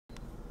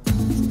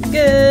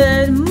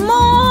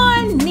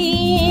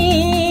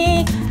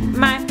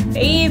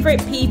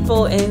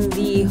people in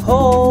the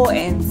whole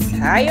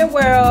entire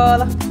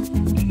world.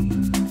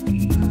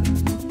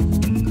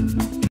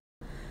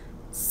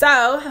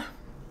 So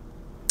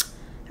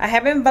I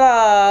haven't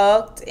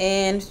vlogged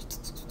in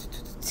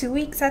 2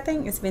 weeks. I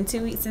think it's been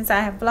 2 weeks since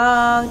I have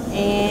vlogged,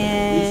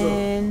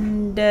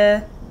 and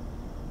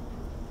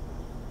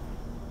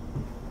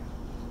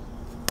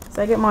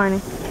say good morning.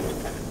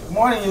 Good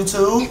morning,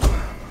 YouTube.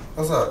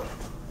 What's up?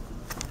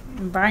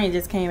 Brian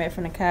just came back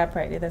from the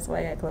chiropractor. That's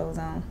why I got clothes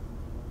on.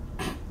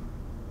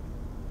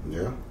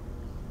 Yeah.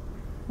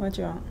 What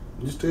you want?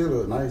 You still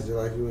look nice, just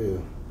like you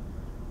will.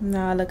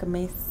 No, I look a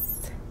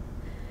mess.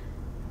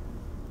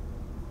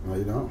 No,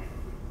 you don't?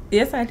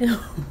 Yes, I do.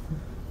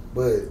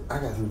 But I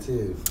got some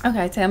tips.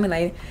 Okay, tell me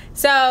later.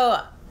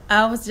 So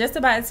I was just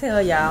about to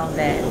tell y'all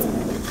that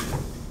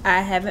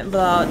I haven't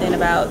vlogged in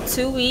about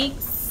 2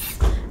 weeks.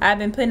 I've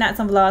been putting out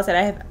some vlogs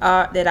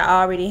that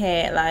I already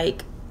had,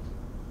 like,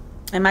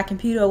 in my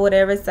computer or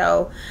whatever.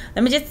 So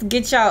let me just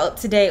get y'all up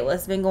to date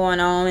what's been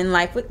going on in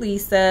life with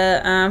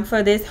Lisa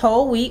for this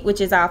whole week, which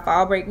is our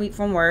fall break week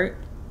from work.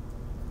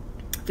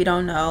 If you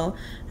don't know,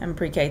 I'm a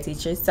pre-K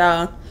teacher.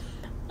 So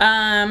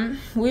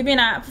we've been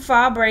out for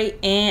fall break,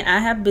 and I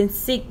have been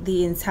sick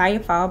the entire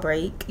fall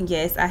break.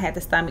 Yes, I had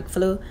the stomach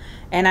flu,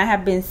 and I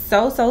have been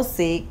so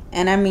sick,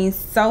 and I mean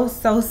so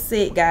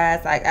sick,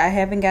 guys. Like, I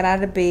haven't got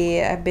out of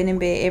bed. I've been in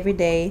bed every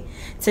day.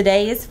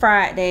 Today is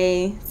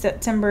Friday,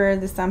 September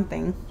the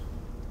something,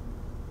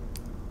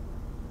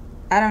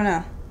 I don't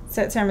know,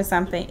 September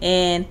something.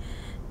 And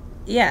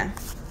yeah,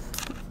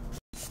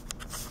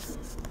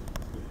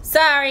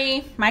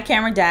 sorry, my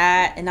camera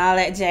died and all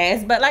that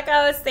jazz. But like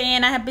I was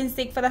saying, I have been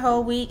sick for the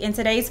whole week, and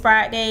today's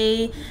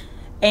Friday,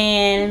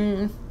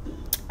 and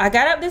I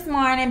got up this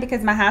morning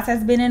because my house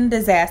has been in a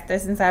disaster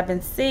since I've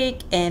been sick,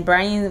 and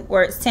Brian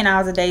works 10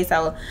 hours a day,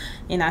 so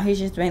you know, he's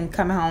just been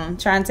coming home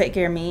trying to take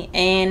care of me.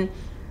 And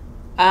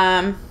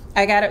I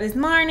got up this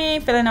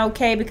morning feeling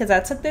okay because I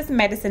took this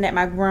medicine that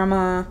my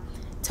grandma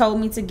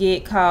told me to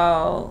get,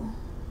 called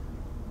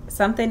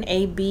something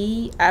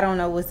AB. I don't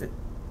know what's it.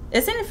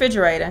 It's in the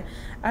refrigerator.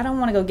 I don't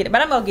want to go get it,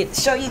 but I'm gonna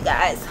show you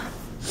guys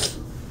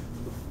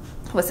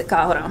what's it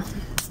called. Hold on.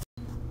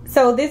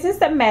 So this is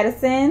the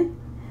medicine,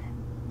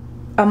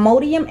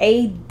 Imodium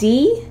AD.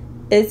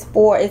 It's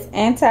for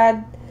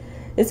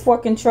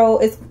control.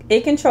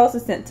 It controls the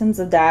symptoms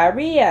of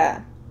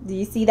diarrhea. Do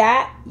you see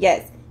that?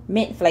 Yes,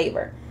 mint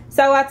flavor.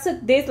 So I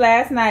took this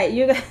last night.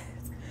 You guys,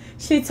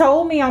 she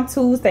told me on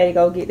Tuesday to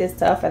go get this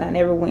stuff, and I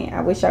never went.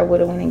 I wish I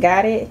would have went and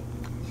got it.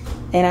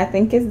 And I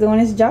think it's doing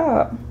its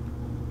job.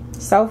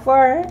 So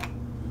far,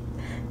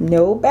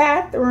 no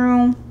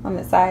bathroom. I'm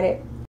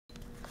excited.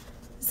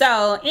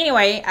 So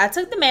anyway, I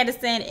took the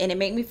medicine, and it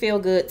made me feel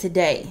good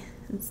today.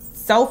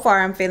 So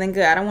far, I'm feeling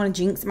good. I don't want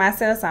to jinx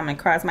myself, so I'm going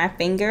to cross my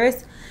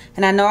fingers.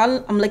 And I know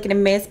I'm looking a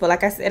mess, but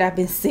like I said, I've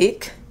been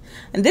sick.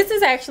 And this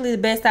is actually the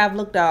best I've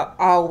looked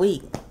all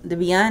week, to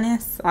be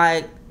honest.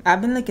 Like, I've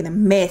been looking a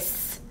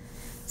mess.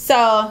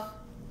 So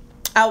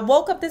I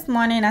woke up this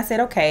morning and I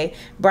said, okay,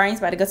 Brian's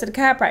about to go to the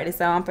chiropractor,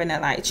 so I'm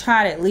finna like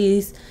try to at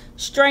least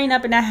straighten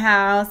up in the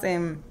house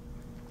and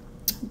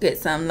get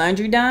some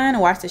laundry done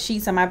and wash the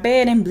sheets on my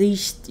bed and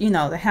bleach, you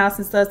know, the house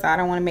and stuff. So I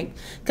don't want to make,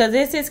 because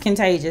this is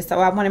contagious, so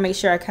I want to make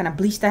sure I kind of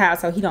bleach the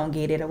house so he don't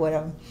get it or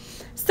whatever.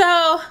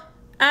 So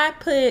I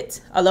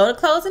put a load of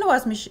clothes in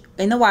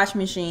the wash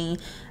machine.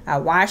 I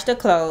washed the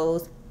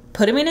clothes,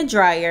 put them in the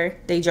dryer,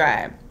 they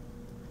dried.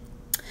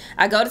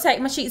 I go to take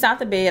my sheets off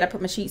the bed. I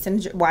put my sheets in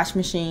the wash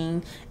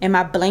machine, and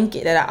my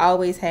blanket that I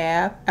always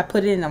have, I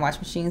put it in the wash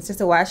machine just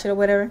to wash it or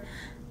whatever.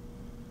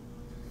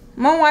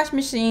 My wash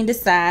machine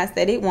decides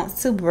that it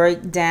wants to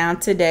break down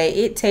today.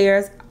 It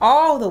tears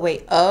all the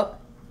way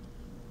up.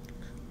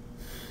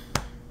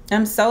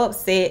 I'm so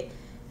upset.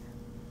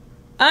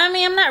 I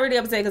mean, I'm not really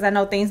upset because I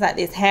know things like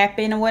this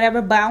happen or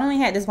whatever, but I only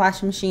had this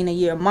washing machine a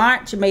year.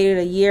 March made it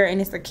a year, and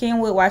it's a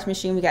Kenwood washing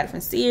machine. We got it from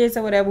Sears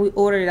or whatever. We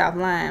ordered it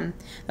offline.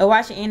 The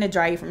washer and the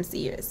dryer from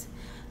Sears.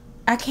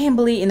 I can't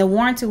believe, and the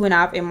warranty went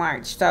off in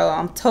March. So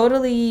I'm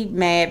totally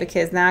mad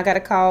because now I got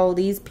to call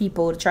these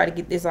people to try to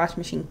get this washing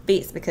machine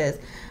fixed because,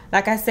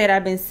 like I said,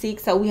 I've been sick.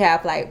 So we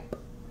have like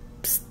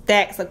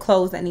stacks of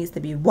clothes that needs to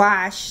be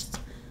washed.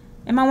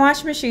 And my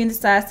washing machine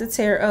decides to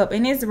tear up.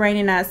 And it's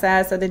raining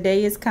outside, so the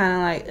day is kind of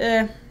like,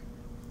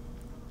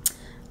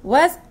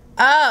 what's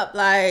up?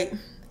 Like,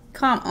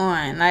 come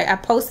on. Like, I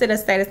posted a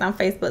status on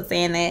Facebook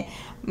saying that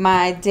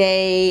my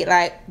day,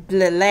 like,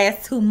 the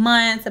last 2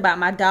 months about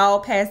my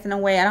dog passing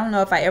away. I don't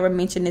know if I ever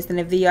mentioned this in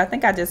the video. I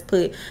think I just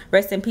put,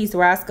 rest in peace,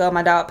 Roscoe.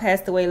 My dog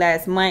passed away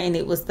last month, and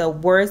it was the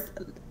worst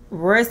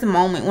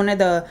moment. One of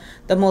the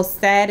most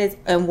saddest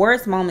and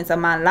worst moments of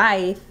my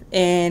life.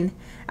 And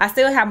I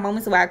still have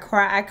moments where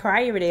I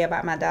cry every day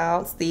about my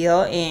dog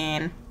still,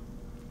 and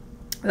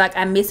like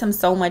I miss him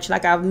so much.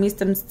 Like I've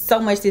missed him so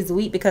much this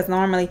week because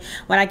normally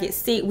when I get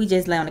sick we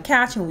just lay on the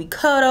couch and we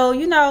cuddle,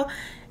 you know,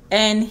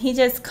 and he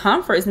just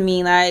comforts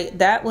me. Like,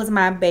 that was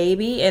my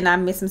baby, and I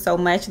miss him so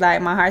much.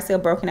 Like, my heart's still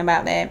broken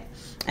about that,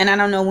 and I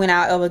don't know when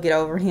I'll ever get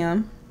over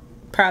him.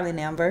 Probably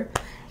never.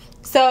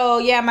 So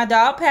yeah, my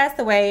dog passed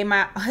away.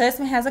 My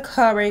husband has a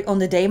car wreck on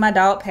the day my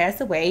dog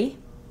passed away.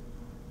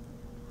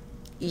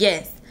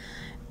 Yes.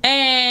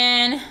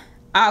 And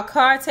our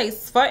car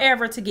takes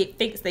forever to get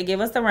fixed. They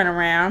give us the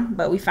runaround,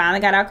 but we finally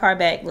got our car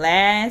back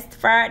last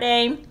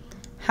Friday.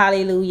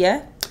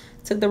 Hallelujah.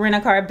 Took the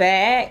rental car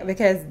back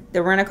because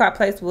the rental car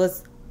place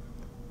was,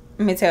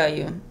 let me tell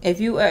you, if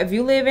you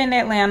live in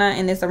Atlanta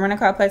and it's a rental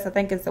car place, I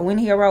think it's a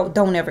Winnie Hill Road,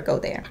 don't ever go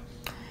there.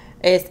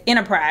 It's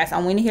Enterprise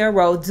on Winnie Hill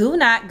Road. Do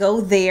not go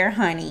there,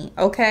 honey.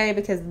 Okay?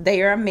 Because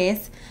they are a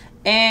mess.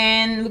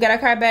 And we got our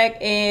car back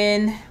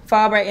in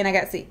fall break and I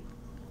got sick.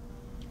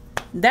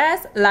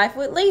 That's life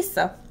with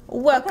Lisa.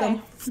 Welcome.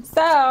 Okay.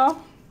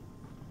 So,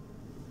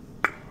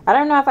 I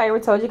don't know if I ever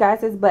told you guys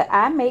this, but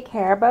I make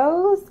hair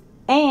bows.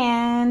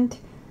 And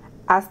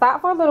I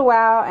stopped for a little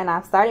while and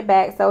I've started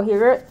back. So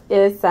here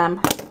is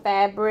some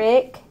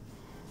fabric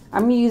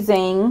I'm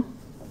using.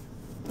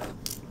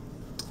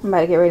 I'm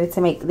about to get ready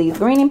to make these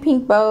green and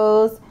pink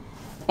bows.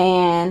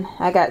 And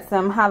I got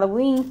some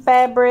Halloween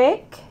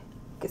fabric.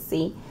 You can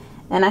see.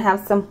 And I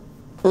have some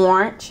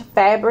orange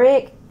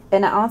fabric.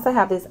 And I also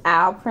have this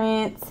owl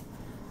print.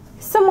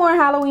 Some more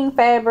Halloween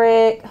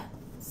fabric.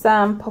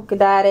 Some polka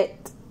dotted.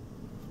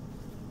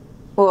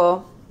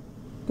 Well,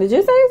 did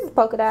you say this is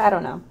polka dot? I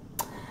don't know.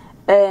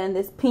 And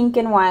this pink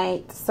and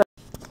white. So,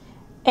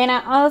 and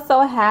I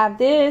also have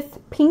this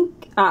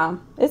pink.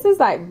 This is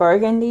like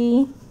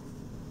burgundy.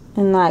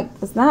 And like,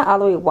 it's not all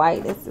the way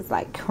white. This is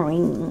like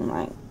cream.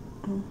 Like,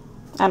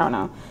 I don't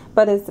know.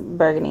 But it's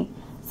burgundy.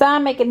 So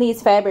I'm making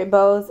these fabric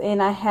bows.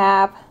 And I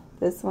have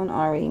this one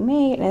already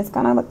made. And it's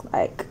going to look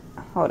like,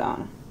 hold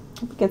on.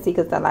 You can see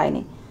because the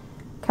lighting.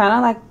 Kind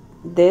of like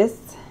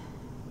this.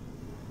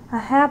 I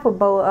have a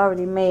bow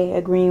already made.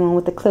 A green one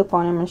with the clip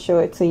on it. I'm going to show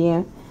it to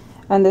you.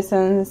 And this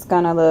one is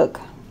going to look,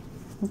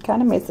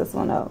 kind of mess this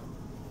one up.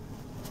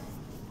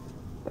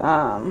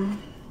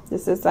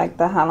 This is like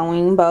the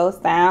Halloween bow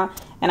style.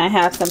 And I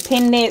have some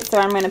pendants, so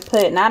I'm going to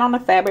put, not on the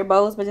fabric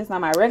bows, but just on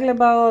my regular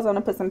bows. I'm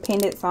going to put some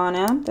pendants on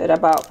them that I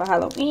bought for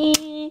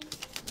Halloween.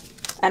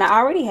 And I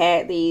already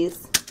had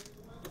these.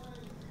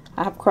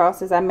 I have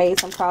crosses. I made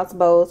some cross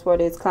bows for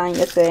this client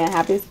yesterday. I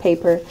have this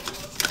paper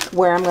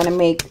where I'm going to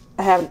make,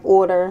 I have an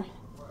order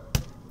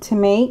to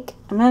make.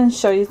 I'm going to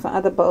show you some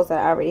other bows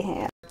that I already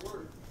have.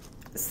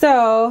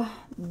 So,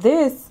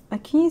 this,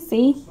 can you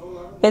see?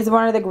 Is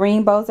one of the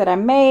green bows that I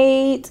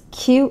made.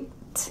 Cute.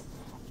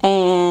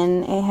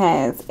 And it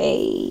has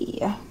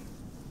a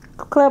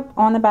clip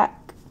on the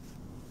back.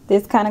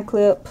 This kind of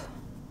clip.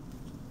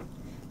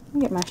 Let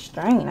me get my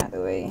string out of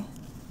the way.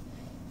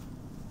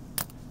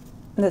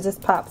 That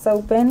just pops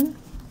open.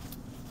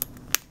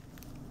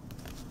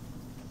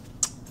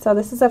 So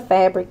this is a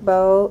fabric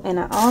bow. And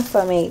I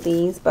also made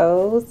these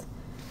bows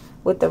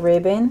with the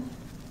ribbon.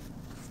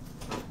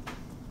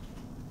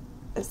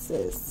 This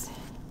is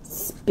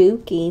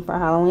spooky for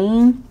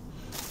Halloween.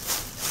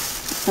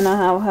 And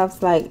I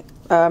have like,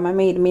 I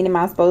made Minnie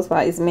Mouse bows for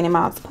like this Minnie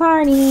Mouse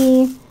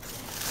party.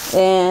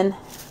 And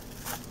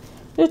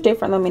there's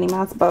different little Minnie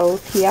Mouse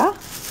bows here.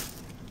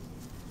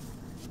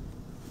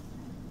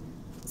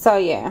 So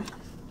yeah.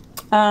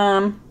 So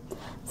I'm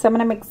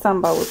gonna make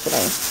some bows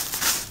today.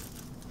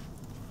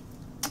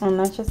 And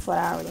that's just what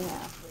I already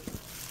have.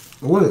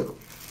 What?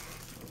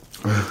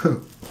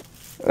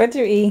 What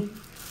you eat?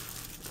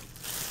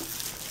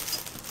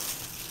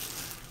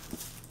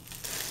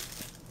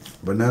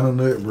 Banana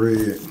nut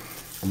bread,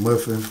 a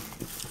muffin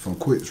from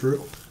Quick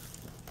Trip.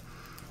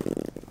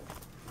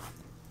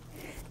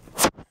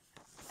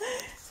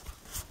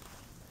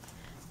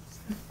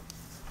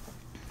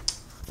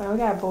 So we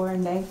got a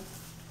boring day.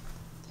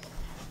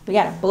 We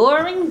got a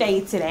boring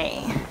day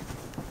today.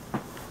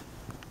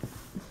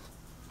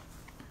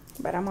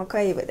 But I'm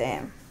okay with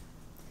that.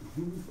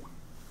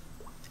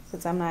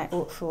 Because I'm not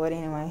up for it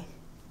anyway.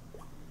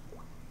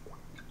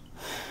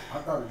 I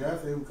thought the guy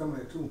said he was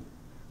coming at 2.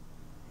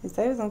 He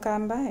said he was going to call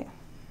me back.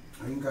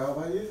 I ain't called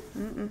by yet?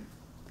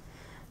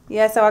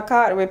 Yeah, so I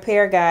called the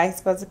repair guy. He's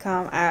supposed to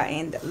come out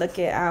and look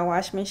at our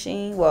washing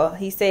machine. Well,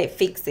 he said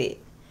fix it.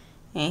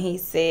 And he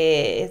said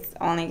it's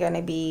only going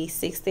to be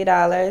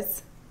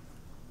 $60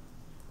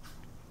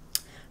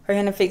 for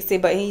him to fix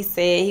it. But he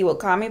said he will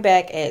call me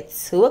back at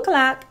 2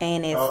 o'clock.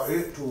 And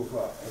it's 2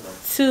 o'clock.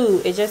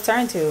 2. It just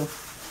turned 2.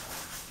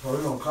 So he's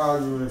going to call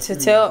you to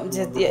tell, he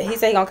said he's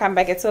going to come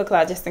back at 2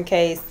 o'clock just in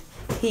case.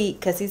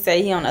 Because he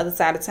said he on the other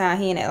side of town.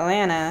 He in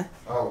Atlanta.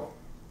 Oh.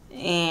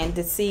 And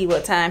to see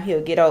what time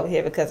he'll get over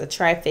here because of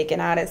traffic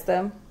and all that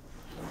stuff.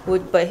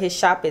 But his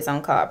shop is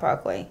on Card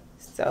Parkway.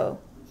 So,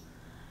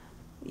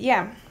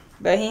 yeah.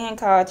 But he ain't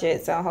called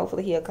yet, so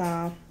hopefully he'll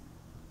call.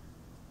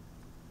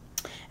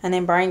 And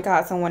then Brian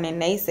called someone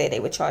and they said they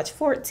would charge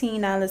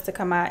 $14 to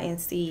come out and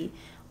see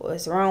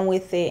what's wrong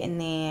with it. And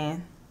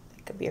then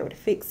they could be able to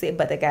fix it.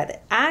 But the guy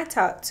that I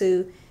talked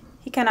to,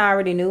 he kind of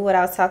already knew what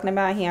I was talking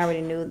about. He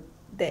already knew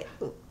that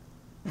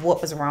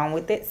what was wrong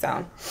with it.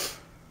 So,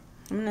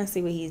 I'm going to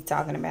see what he's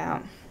talking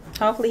about.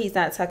 Hopefully he's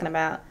not talking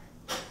about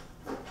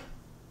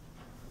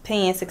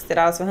paying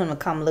 $60 for him to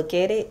come look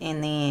at it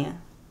and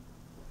then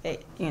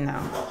you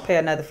know, pay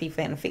another fee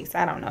for him to fix.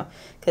 I don't know.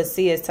 Because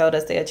Sears told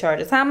us they'll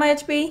charge us. How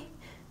much, B?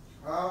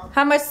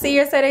 How much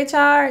Sears say they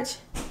charge?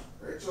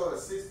 They charge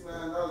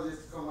 $69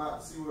 just to come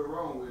out to see what's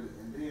wrong with it.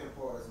 And then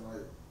parts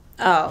like.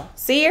 Oh,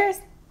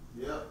 Sears?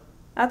 Yep.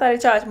 I thought they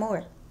charged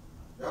more.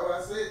 That's what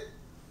I said.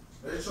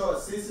 They charge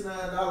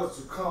 $69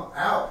 to come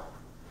out.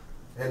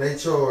 And they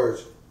charge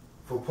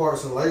for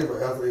parts and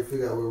labor after they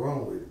figure out what's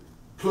wrong with it.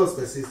 Plus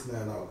that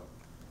 $69.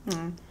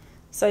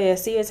 So yeah,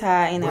 Sears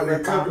high in that. But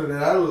the company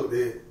that I looked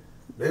at,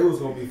 they was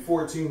gonna be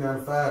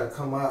 $14.95 to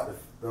come out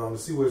to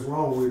see what's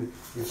wrong with it.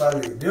 If I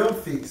let them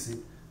fix it,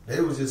 they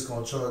was just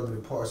gonna charge me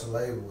the parts and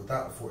labor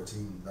without the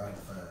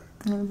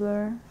 $14.95.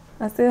 Blur.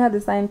 I still have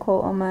the same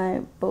quote on my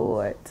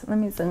board. Let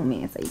me zoom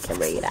in so you can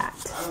read that.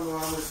 I don't know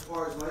how much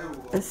parts and labor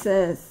was. It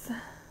says,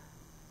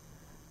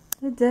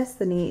 your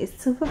destiny is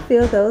to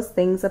fulfill those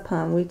things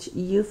upon which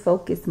you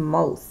focus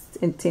most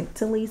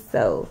intently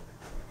so.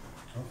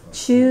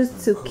 Choose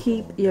to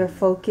keep your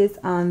focus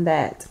on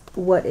that.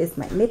 What is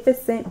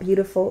magnificent,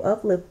 beautiful,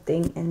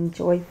 uplifting, and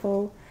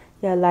joyful.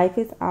 Your life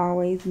is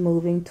always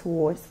moving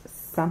towards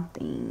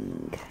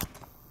something.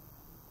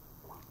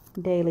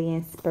 Daily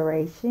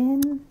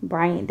inspiration.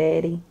 Bryant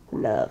Daddy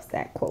loves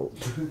that quote.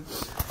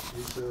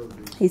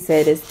 He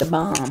said it's the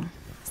bomb.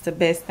 It's the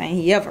best thing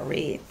he ever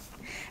read.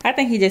 I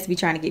think he just be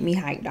trying to get me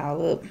hyped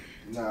all up.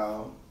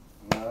 No.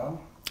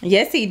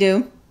 Yes, he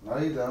do. No,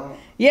 you don't.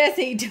 Yes,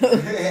 he do.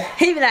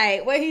 He be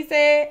like, what he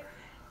said?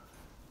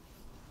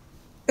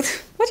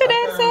 What your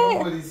dad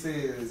said? What he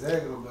said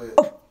exactly,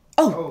 but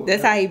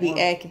that's how he be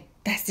acting.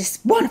 That's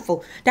just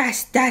wonderful.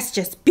 That's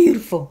just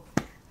beautiful.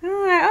 I'm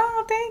like,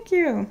 oh, thank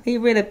you. He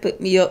really put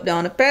me up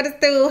on the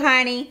pedestal,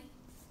 honey.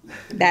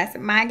 That's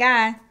my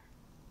guy.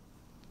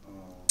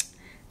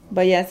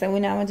 But yeah, so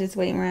now we're just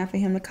waiting around for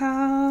him to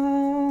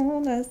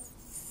call us.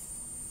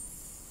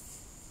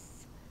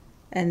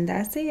 And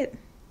that's it.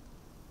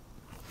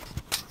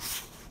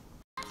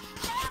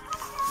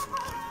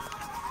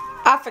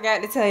 I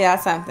forgot to tell y'all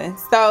something.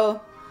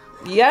 So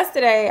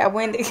yesterday I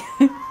went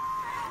to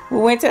we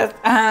went to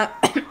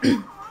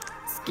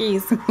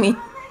excuse me.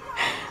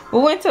 We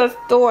went to a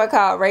store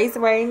called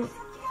Raceway,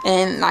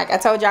 and like I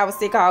told you, I was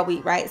sick all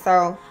week, right?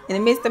 So in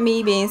the midst of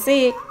me being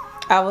sick,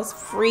 I was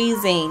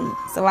freezing.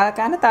 So I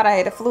kind of thought I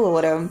had the flu or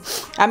whatever.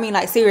 I mean,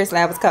 like seriously,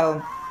 I was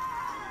cold.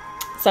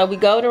 So we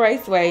go to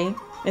Raceway.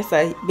 It's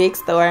a big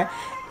store,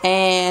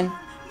 and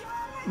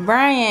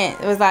Brian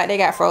was like, they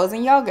got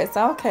frozen yogurt.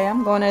 So okay,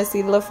 I'm going there to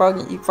see the little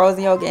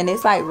frozen yogurt, and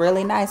it's like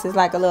really nice. It's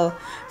like a little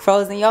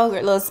frozen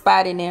yogurt, little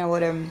spot in there or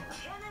whatever.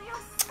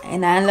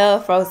 And I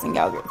love frozen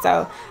yogurt.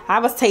 So I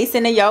was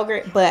tasting the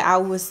yogurt, but I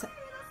was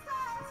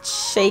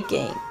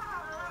shaking.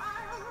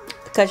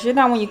 Because you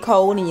know when you're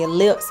cold and your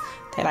lips,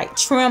 they like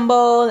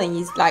tremble and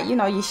you like, you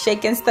know, you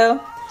shaking stuff.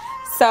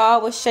 So I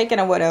was shaking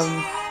or whatever.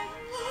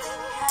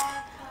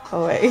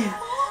 Oh wait.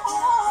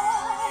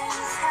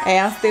 Hey,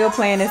 I'm still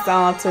playing this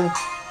song too.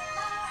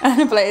 I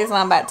done played this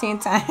song about 10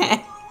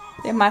 times.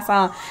 It's my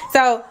song.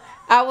 So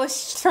I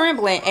was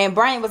trembling and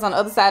Brian was on the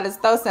other side of the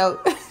store. So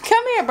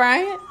come here,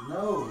 Brian.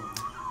 No.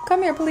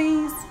 Come here,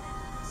 please.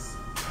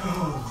 Oh,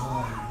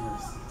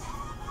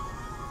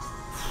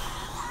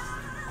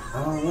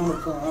 I don't want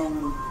to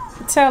come.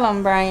 Tell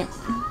him, Brian.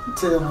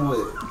 Tell him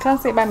what? Come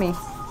sit by me. I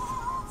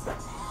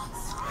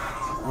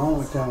don't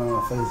want to come on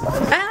my face.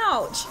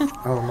 Ouch. I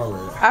don't know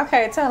that.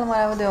 Okay, tell him what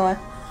I was doing.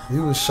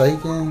 You was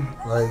shaking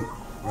like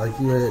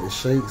you had the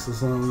shakes or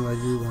something, like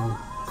you was on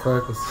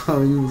crack or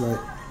something. You was like,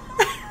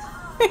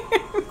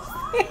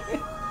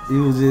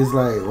 you was just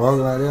like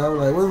walking like that. I was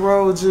like, what's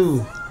wrong with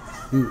you?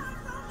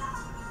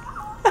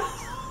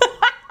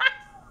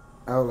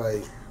 I was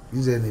like,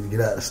 you just need to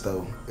get out of the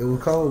stove. It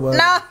was cold, but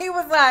no, he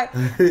was like,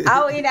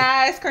 I was eating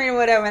ice cream or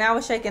whatever, and I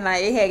was shaking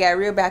like it had got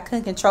real bad. I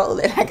couldn't control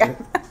it.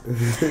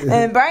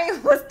 And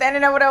Brian was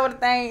standing over there with the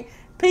thing,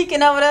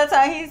 peeking over there. So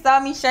he saw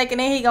me shaking,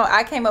 and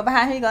I came up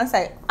behind him. He gonna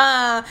say,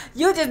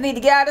 you just need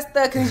to get out of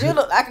stuff because you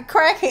look like a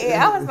crackhead.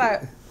 I was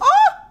like,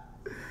 oh,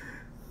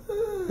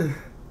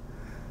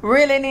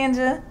 really,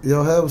 Ninja?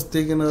 Your hair was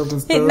sticking up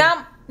and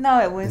stuff.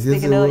 No, it wasn't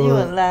sticking up. You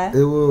wouldn't lie.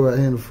 It was right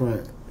here in the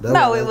front.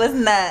 No, it was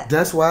not.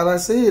 That's why I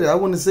said it. I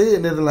wouldn't have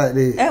said nothing like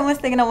that. It was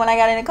sticking up when I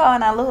got in the car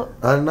and I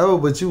looked. I know,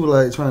 but you were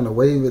like trying to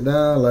wave it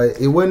down. Like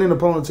it wasn't in the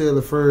ponytail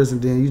at first,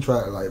 and then you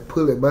tried to like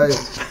pull it back.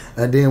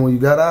 And then when you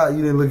got out,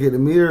 you didn't look at the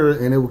mirror,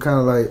 and it was kind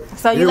of like.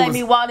 So you let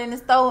me walk in the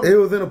store? It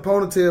was in a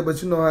ponytail,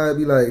 but you know how it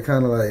be like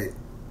kind of like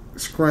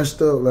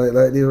scrunched up, like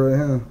this right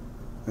here,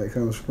 like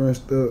kind of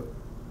scrunched up.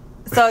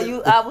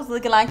 So I was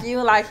looking like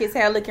you, like his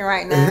hair looking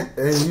right now.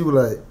 And you were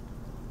like,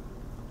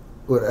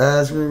 with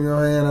ice cream in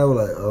your hand, I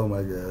was like, oh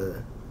my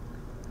god.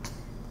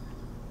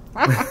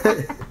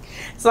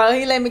 So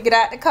he let me get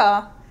out the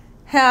car.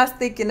 Hair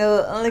sticking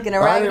up. I'm looking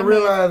around. I didn't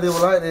realize it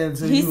was like that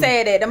until he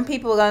said that them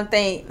people were gonna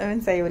think. Let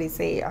me tell you what he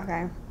said.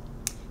 Okay.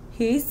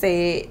 He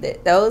said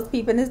that those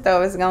people in the store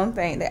was gonna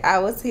think that I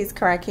was his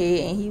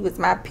crackhead and he was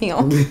my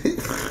pimp.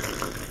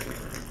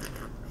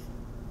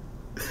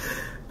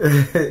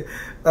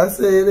 I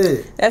said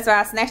it. That's why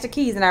I snatched the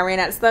keys and I ran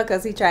out the store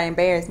because he tried to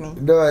embarrass me.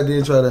 No, I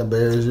didn't try to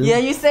embarrass you. Yeah,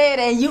 you said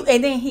that.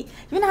 And then he,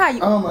 you know how you.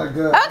 Oh my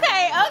God.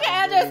 Okay,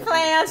 I'm just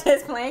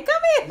playing.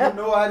 Come here. You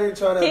know I didn't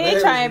try to embarrass you. He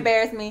didn't try to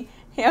embarrass me.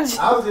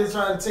 I was just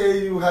trying to tell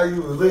you how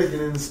you were looking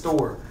in the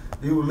store.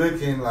 You were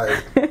looking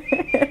like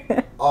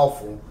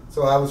awful.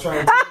 So I was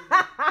trying to tell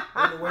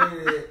you in the way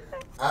that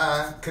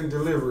I can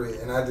deliver it.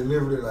 And I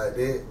delivered it like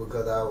that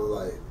because I was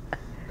like,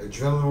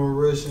 adrenaline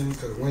was rushing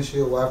because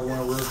windshield wiper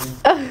wasn't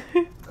working.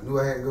 I knew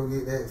I had to go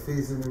get that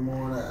fixed in the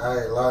morning. I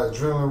had a lot of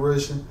adrenaline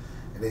rushing.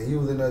 And then you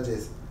was in there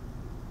just...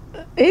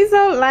 He's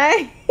so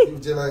lame. You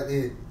was just like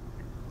this.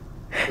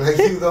 Like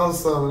you was on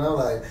something. I'm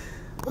like,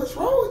 what's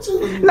wrong with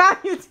you? No,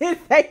 you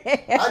didn't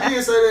say that. I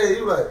did say that.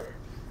 You like...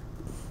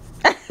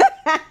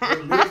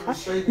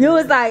 You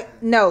was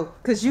like, no,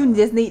 because you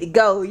just need to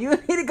go. You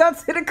need to go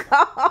to the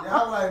car.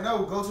 Yeah, I'm like,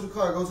 no, go to the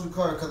car, because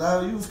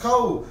you was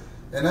cold.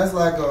 And that's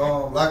like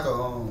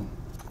a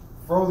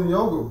frozen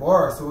yogurt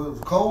bar, so it was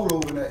cold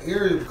over in that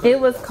area. It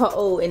was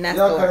cold in that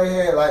store. store. They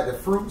had like the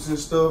fruits and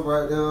stuff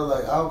right there,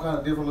 like all kind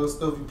of different little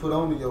stuff you put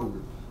on the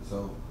yogurt.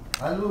 So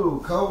I knew it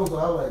was cold, so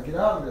I was like, get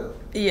out of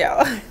there.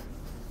 Yeah,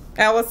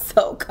 that was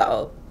so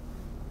cold.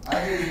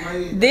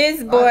 I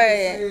This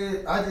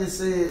boy. I just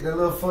said the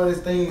little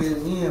funniest thing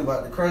at the end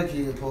about the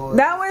crackhead part.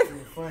 That was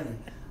funny.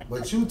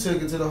 But you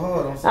took it to the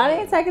heart. I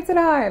didn't take it to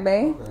the heart,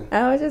 babe. Okay.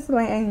 I was just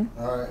playing.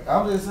 All right.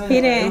 I'm just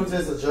saying it was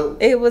just a joke.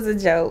 It was a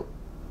joke.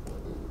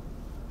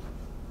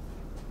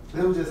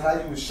 It was just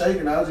how you was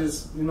shaking. I was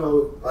just,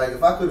 like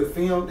if I could have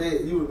filmed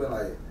that, you would have been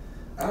like,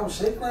 I was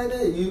shaking like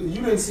that. You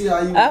didn't see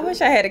how you. I wish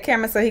I had a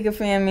camera so he could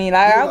film me.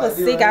 Like I was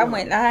sick.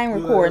 I ain't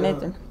recording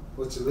nothing.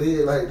 With your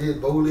leg like this,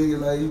 bow legged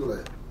like you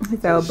like.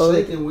 He's all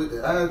shaking with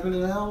the eyes in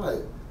the house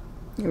like.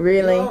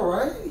 Really? You all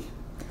right?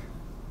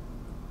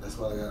 That's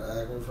why I got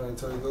ice cream for you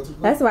to go to.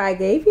 That's why I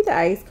gave you the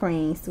ice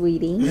cream,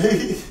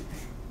 sweetie.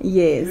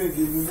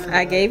 Yes,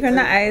 I gave him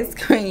the ice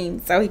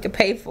cream so he could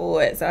pay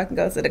for it, so I can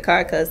go to the car.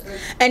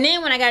 And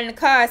then when I got in the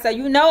car, so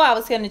I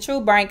was feeling the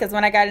true brain because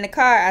when I got in the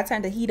car, I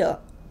turned the heat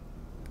up,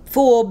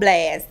 full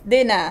blast,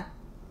 didn't I?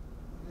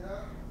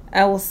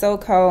 I was so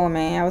cold,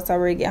 man. I was so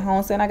ready to get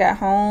home. So when I got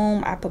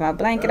home, I put my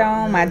blanket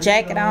on, my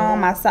jacket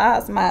on, my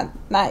socks, my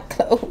night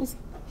clothes.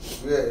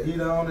 Yeah, heat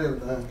on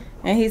everything.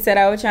 And he said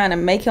I was trying to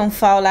make him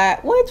fall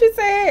out. What you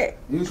said?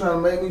 You trying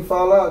to make me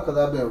fall out because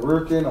I've been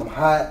working. I'm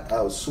hot.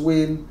 I was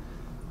sweating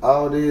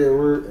all day at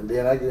work. And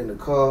then I get in the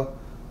car.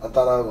 I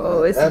thought I was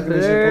going to it's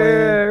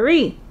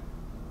blurry.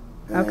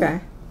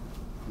 Okay.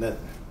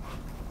 Nothing.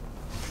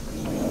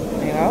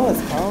 Man, I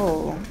was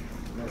cold.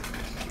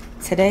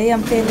 Today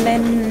I'm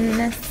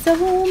feeling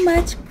so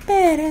much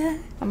better.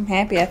 I'm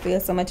happy I feel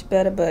so much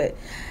better, but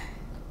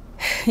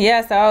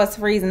yeah, so I was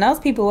freezing. Those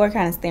people were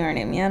kind of staring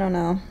at me. I don't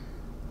know.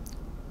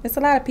 There's a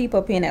lot of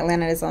people up here in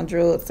Atlanta that's on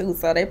drugs too,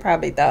 so they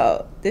probably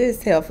thought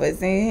this heifer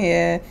is in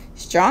here,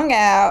 strung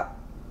out.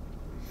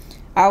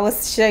 I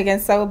was shaking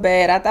so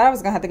bad. I thought I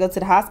was gonna have to go to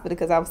the hospital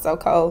because I was so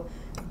cold.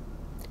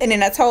 And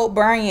then I told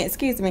Brian,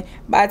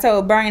 I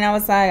told Brian, I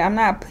was like, I'm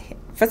not.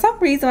 For some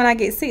reason, when I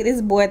get sick,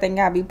 this boy think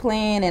I be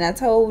playing, and I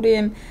told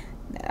him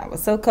that I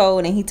was so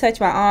cold, and he touched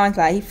my arms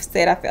like he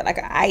said I felt like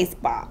an ice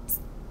box.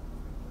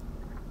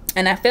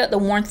 And I felt the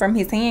warmth from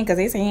his hand because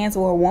his hands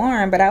were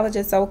warm, but I was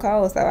just so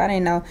cold, so I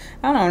didn't know.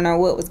 I don't know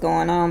what was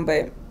going on,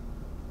 but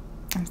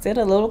I'm still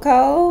a little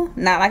cold.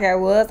 Not like I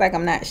was, like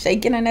I'm not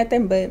shaking or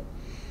nothing, but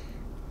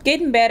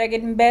getting better.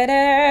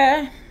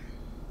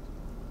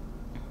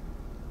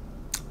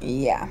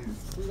 Yeah.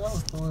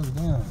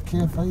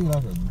 Cafe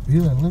like a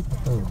beer and liquor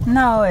store.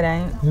 No, it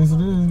ain't. Yes,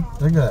 it is.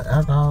 They got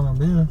alcohol and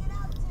beer.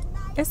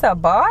 It's a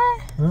bar?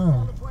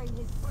 Yeah.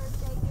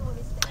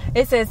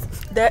 It says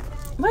that.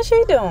 What's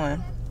she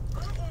doing?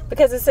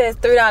 Because it says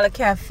 $3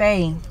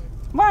 cafe.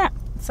 What?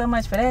 So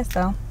much for that,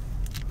 though.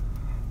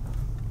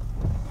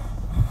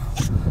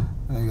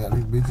 They got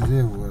these bitches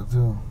everywhere,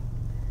 too.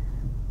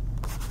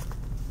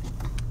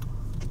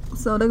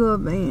 So they go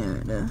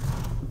behind there.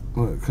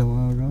 What, come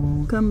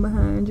on? Come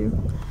behind you.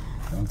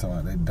 I'm talking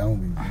about they don't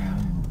be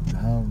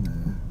down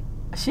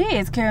there. She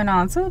is carrying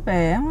on too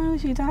bad. I wonder who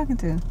she talking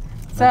to.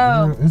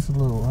 So, it's a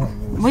little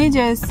we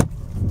just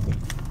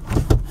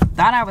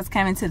thought I was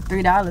coming to the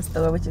 $3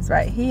 store, which is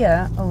right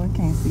here. Oh, I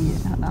can't see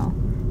it. Hold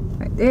on.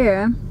 Right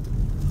there.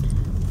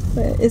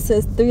 But it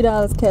says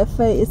 $3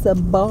 cafe. It's a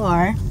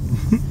bar. I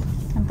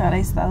thought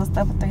they sold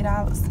stuff for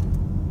 $3.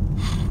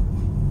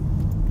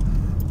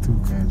 Too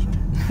country.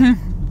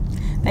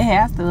 They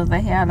have stores.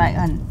 They have like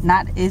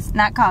it's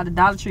not called a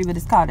Dollar Tree, but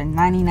it's called a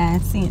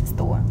 99-cent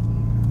store.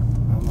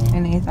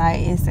 And it's like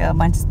it sell a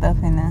bunch of stuff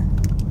in there.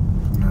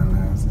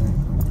 99 cents.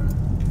 Okay.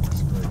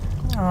 That's great.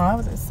 Oh, I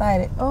was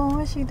excited. Oh,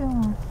 what's she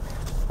doing?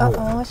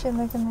 What's she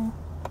looking at?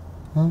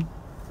 Huh?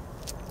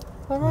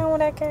 What's wrong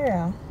with that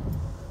girl?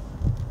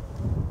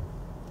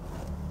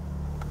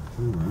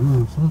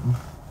 Something.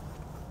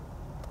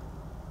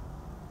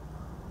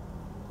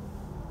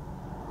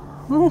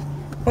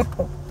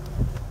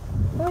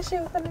 What she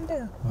was gonna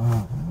do?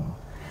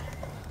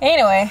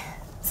 Anyway,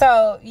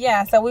 so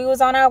yeah, so we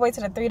was on our way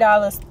to the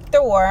 $3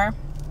 store,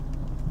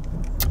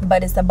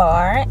 But it's a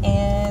bar,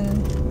 and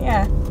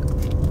yeah.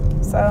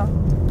 So.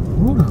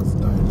 Ooh, that's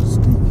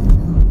stinky.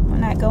 We're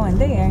not going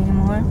there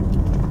anymore.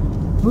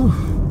 Ooh.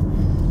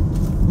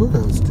 Ooh,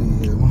 that's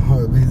stinky. My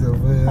heart beats so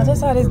fast. I just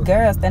saw this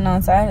girl standing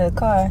on the side of the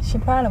car. She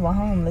probably was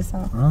homeless,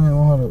 huh? I ain't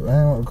want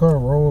the car to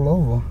roll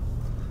over.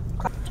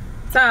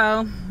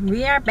 So,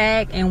 we are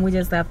back, and we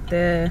just left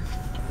the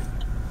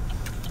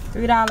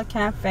 $3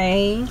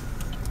 cafe.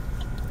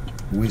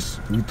 Which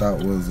we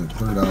thought was a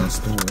 $3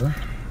 store.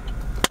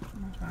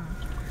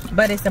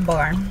 But it's a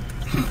bar.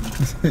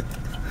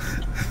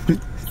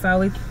 So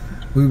we've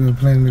been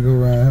planning to go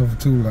around here for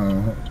too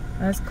long.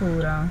 That's cool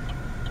though.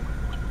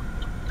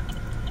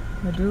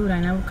 The dude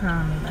ain't never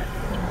called me back.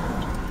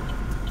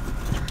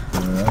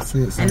 Yeah, I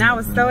said and I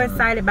was so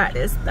excited about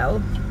this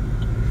though.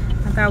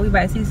 I thought we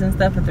about to see some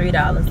stuff for $3.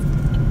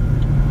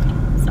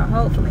 So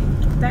hopefully.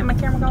 Think my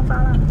camera gonna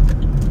fall out?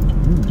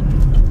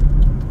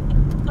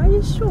 Are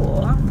you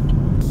sure?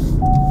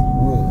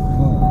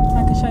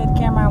 I can show you the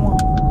camera I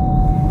want.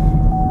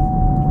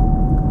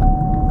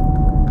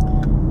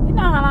 You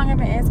know how long I've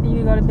been asking you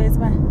to go to Best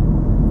Buy? I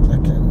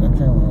can't remember.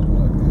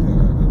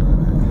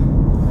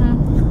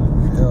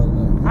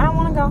 I don't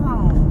want to go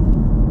home.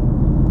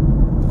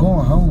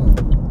 Going home?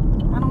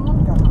 I don't want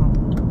to go home.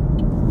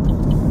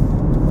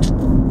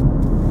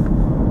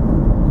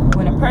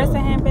 When a person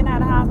ain't been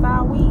out of the house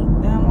all week,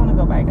 they don't want to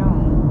go back home.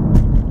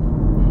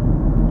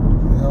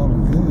 Yeah, all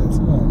them good.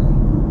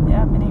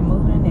 Yep, it ain't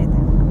moving or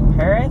nothing.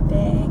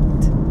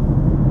 Perfect.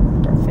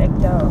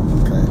 Perfecto.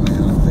 Okay,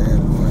 man, I'm bad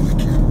boy. The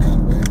camera kind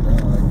of way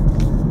down like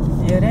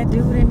it. Yeah, that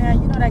dude in there,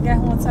 you know that guy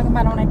who was talking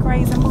about on that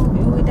crazy movie?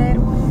 Who his daddy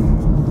was?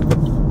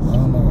 I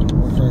don't know.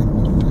 What crazy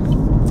movie?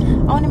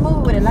 On the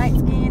movie with a light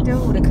skinned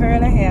dude with a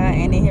curly hair,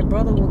 and then his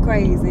brother was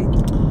crazy.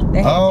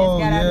 That Oh,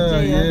 just got out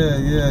of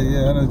jail.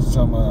 yeah. I know what you're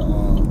talking about.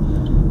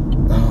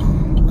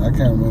 I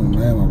can't remember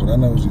the name of it, but I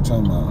know what you're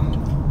talking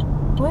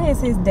about. What is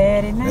his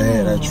daddy's name? They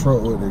had that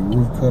truck with the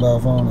roof cut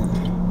off on it.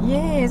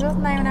 Yes, what's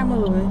the name of that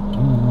movie?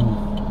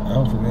 I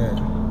forget.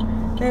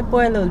 That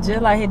boy looked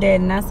just like his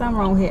daddy. Now something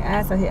wrong with his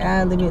eyes, so his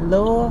eyes a little bit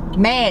lower.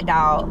 Mad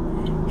Dog.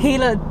 He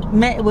looked,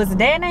 was the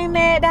dad named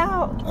Mad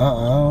Dog? I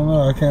don't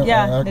know. I can't.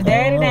 Yeah, the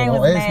daddy name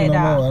was Mad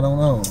Dog.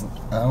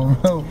 I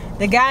don't know.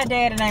 The guy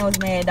daddy name was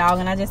Mad Dog,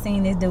 and I just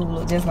seen this dude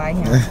look just like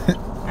him.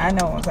 I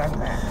know what I'm talking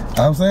about.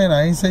 I'm saying,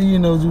 I ain't say you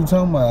know what you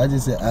talking about. I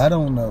just said, I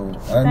don't know.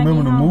 I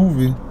remember the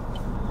movie.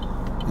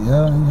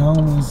 Yeah, he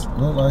homeless.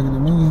 Look like it to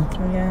me.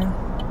 Yeah.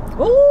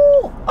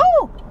 Ooh!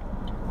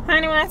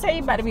 Honey, when I tell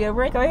you about to be a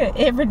wreck over here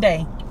every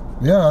day.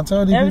 Yeah, I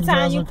told you. Every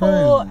time you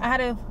pull out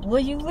of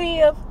where you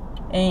live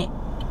and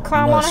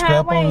come on the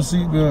highway,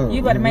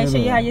 you better make sure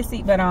you have your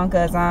seatbelt on,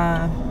 cause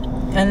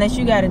unless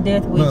you got a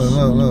death wish,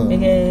 look.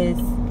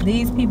 because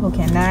these people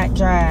cannot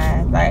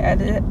drive. Like I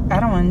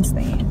don't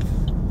understand.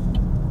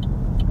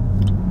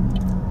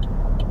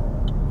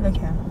 Look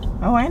here.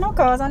 Oh, ain't no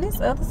cars on this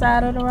other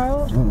side of the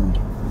road.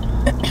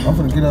 I'm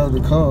finna get out of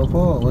the car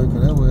part way,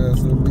 cause that way I'm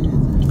so busy.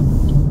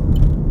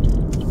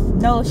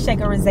 No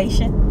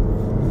shakerization.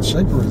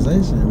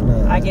 Shakerization?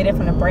 Nah. I get it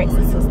from the Brakes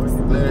and Sisters.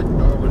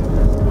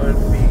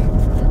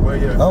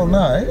 Oh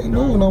nah, it ain't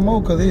moving no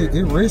more, cause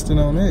it resting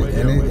on it,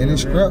 and it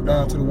strapped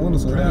down to the window,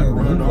 so it ain't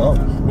move off.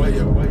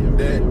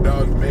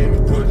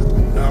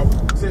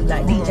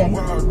 Like DJ.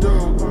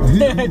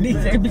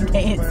 DJ be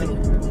dancing.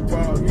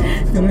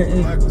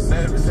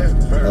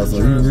 Oh, so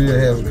you really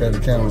have to cut the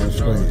camera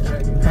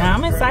straight.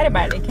 I'm excited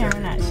about the camera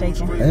not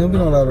shaking. I ain't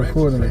been on that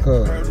recording in the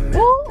car.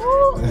 Woo!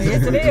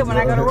 Yes it is when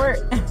I go to work.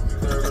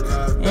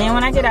 And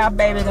when I get out,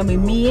 baby, it's gonna be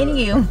me and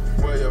you.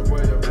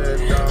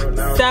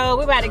 So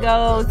we about to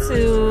go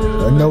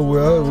to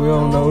nowhere. We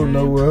don't know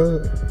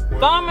nowhere.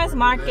 Farmers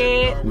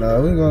Market.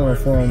 Nah, we going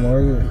to Farmers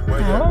Market. Where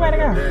we about to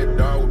go? I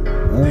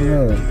don't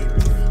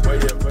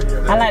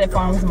know. I like the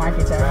Farmers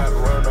Market, y'all.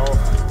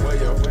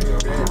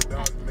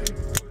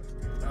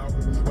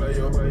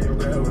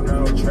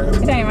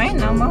 It ain't raining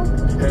no more.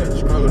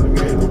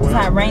 It's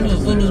not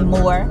raining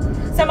anymore.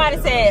 Somebody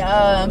said,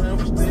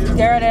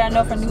 girl that I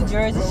know from New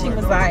Jersey, she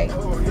was like,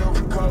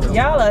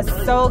 y'all are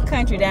so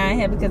country down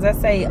here because I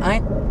say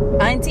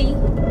auntie,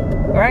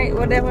 right?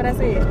 What I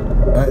said?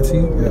 Auntie?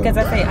 Yeah. Because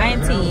I say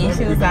auntie, and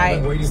she was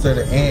like, instead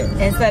of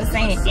aunt. Instead of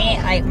saying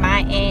aunt, like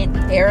my aunt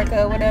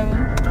Erica or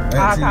whatever,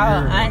 I'll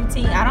call her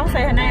auntie. I don't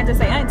say her name, I just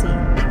say auntie.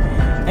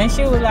 And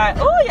she was like,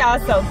 oh, y'all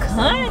so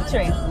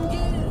country.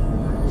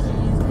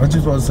 What you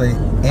supposed to say?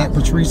 Aunt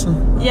Patricia?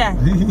 Yeah.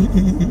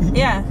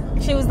 Yeah.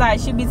 She was like,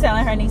 she be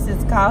telling her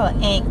nieces to call her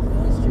Aunt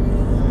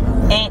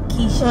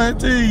Keisha.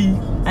 Auntie.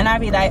 And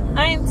I'd be like,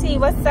 Auntie,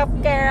 what's up,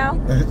 girl?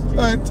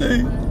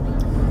 Auntie.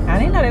 I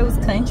didn't know they was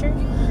country.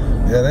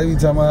 Yeah, they be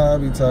talking about how I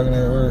be talking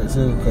that word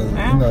too, because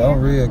you know I'm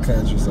real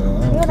country, so I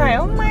don't You're care. like,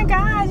 oh my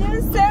gosh,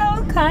 you're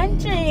so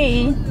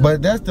country.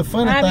 But that's the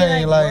funny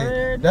thing,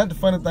 like that's the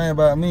funny thing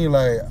about me,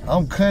 like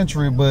I'm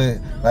country, but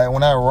like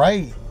when I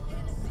write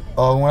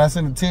or when I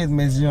send a text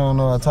message, you don't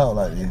know I talk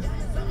like this.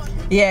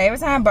 Yeah, every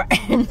time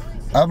Brian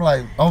I'm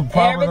like, I'm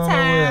probably every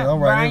time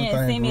Brian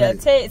send me a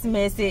text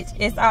message,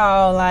 it's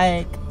all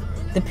like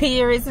the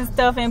periods and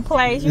stuff in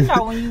place. You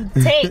know, when you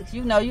text,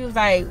 you know, you was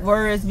like,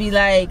 words be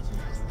like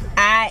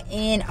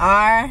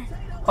INR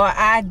or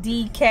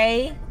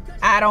IDK.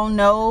 I don't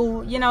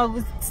know, you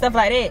know, stuff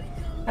like that.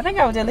 I think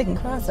I was just looking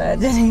cross-eyed.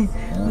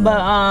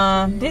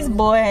 But this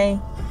boy,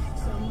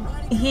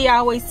 he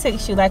always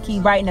texts you like he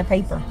writing a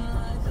paper.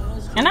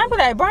 And I be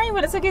like, Brian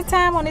would have took his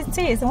time on his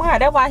text. And why?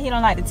 That's why he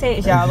don't like to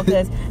text y'all,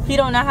 because he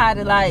don't know how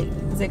to, like,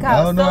 is it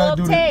called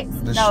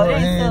subtext? The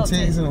shorthand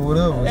texting or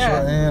whatever. Yeah.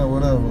 Shorthand or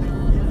whatever.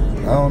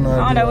 I don't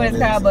know what it's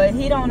called, but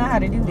he don't know how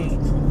to do that.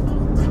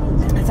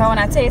 So when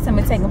I text him,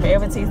 it take him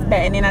forever to text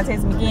back. And then I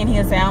text him again,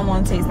 he'll say, I don't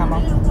want to text no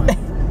more.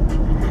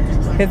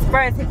 Because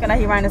first he feel like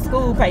he writing a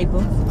school paper.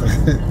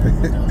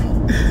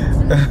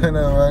 I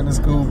know, writing a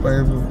school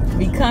paper.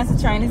 Be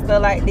concentrating and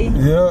stuff like this.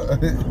 Yeah.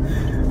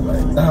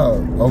 Like,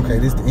 oh, okay,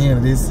 this the end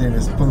of this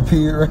sentence. Put a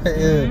period right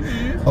here.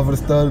 I'm gonna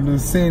start a new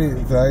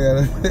sentence. So I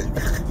gotta.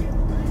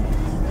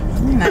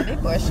 Nah, this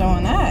boy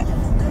showing that.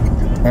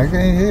 I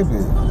can't help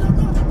it.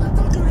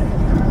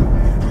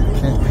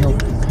 Can't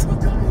help it.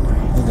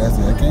 Look, I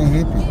said, I can't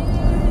help it.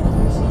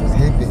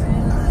 Help it.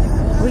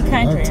 We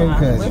country,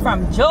 huh? We're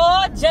from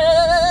Georgia.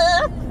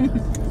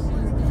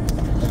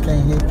 I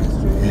can't help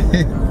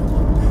it.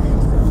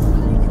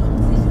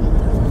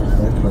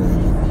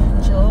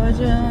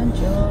 Georgia.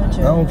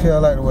 I don't care. I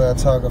like the way I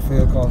talk. I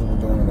feel comfortable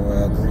doing the way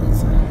I do it.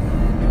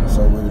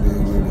 So what it is,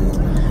 what it is.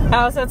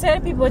 Oh, so tell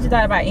the people what you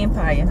thought about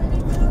Empire.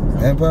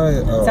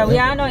 Empire? Oh, so we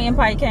all know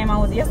Empire came on,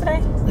 was it yesterday?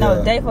 No,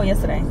 yeah. Day before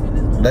yesterday.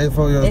 Day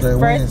before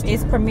yesterday,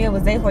 its premiere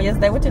was day before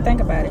yesterday. What you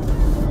think about it?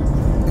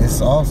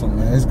 It's awesome,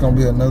 man. It's gonna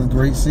be another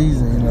great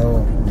season, you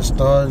know. The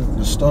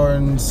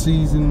starting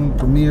season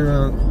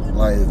premiere,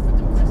 like,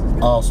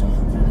 awesome.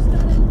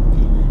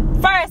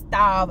 First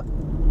off,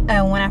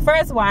 when I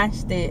first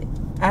watched it,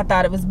 I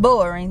thought it was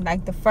boring,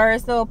 like the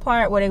first little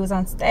part where they was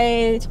on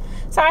stage.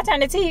 So I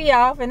turned the TV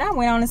off and I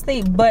went on to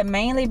sleep. But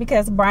mainly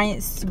because Bryant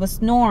was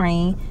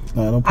snoring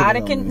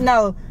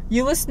No,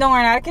 you was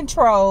snoring out of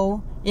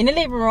control in the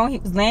living room. He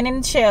was laying in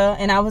the chair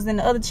and I was in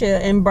the other chair,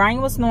 and Brian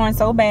was snoring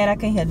so bad I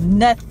couldn't hear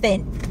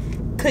nothing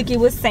Cookie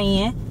was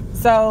saying.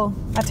 So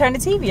I turned the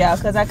TV off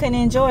because I couldn't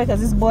enjoy it, because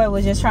this boy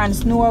was just trying to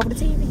snore over the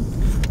TV.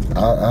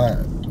 I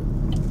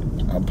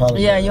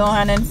apologize. Yeah, you don't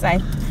have nothing to say.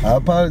 I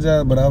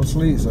apologize, but I was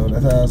asleep, so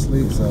that's how I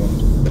sleep. So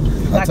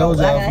I told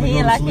you I was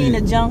going to sleep. In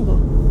the jungle.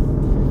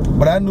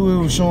 But I knew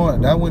it was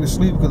showing. I went to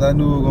sleep because I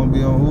knew it was going to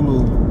be on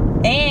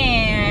Hulu.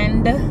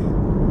 And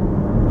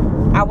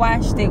I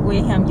watched it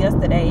with him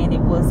yesterday, and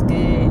it was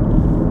good.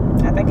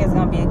 I think it's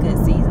going to be a good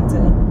season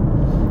too.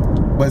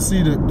 But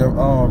see,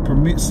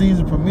 the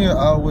season premiere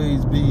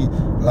always be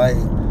like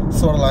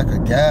sort of like a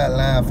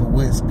guideline for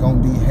what's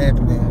going to be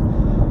happening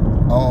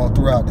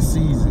throughout the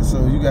season.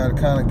 So you gotta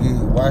kind of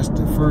watch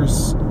the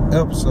first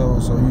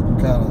episode so you can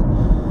kind of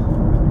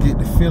get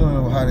the feeling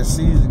of how the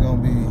season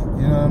gonna be.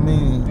 You know what I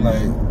mean?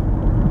 Like,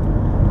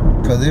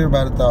 cause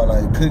everybody thought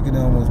like Cookie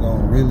them was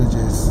gonna really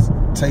just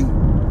take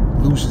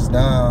Lucius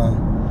down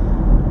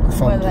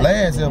from the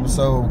last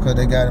episode because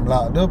they got him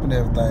locked up and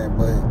everything.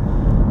 But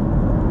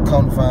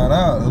come to find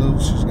out,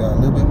 Lucius got a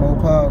little bit more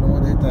power than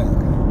what they think.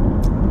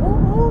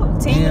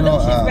 Team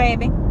Lucius,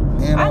 baby.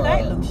 I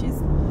like Lucius.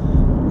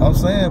 I'm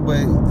saying, but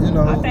you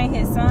know, I think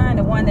his son,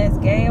 the one that's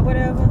gay or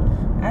whatever,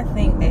 I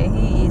think that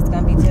he is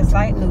gonna be just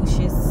like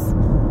Lucius.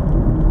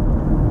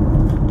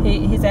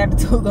 His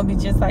attitude gonna be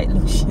just like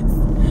Lucius,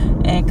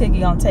 and Cookie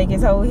gonna take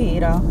his whole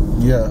head off.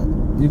 Yeah,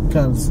 you can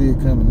kind of see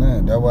it coming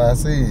now. That's why I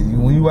said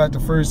when you watch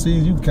the first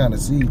season, you can kind of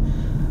see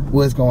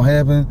what's gonna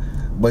happen,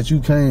 but you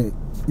can't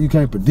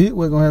predict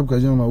what's gonna happen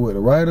because you don't know what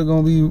the writer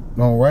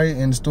gonna write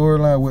in the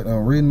storyline, what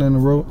written in the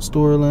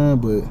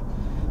storyline, but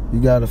you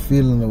got a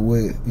feeling of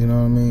what, you know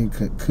what I mean,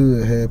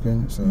 could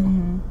happen. So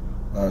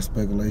a lot of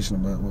speculation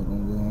about what's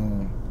gonna go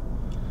on.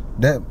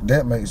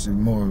 That makes it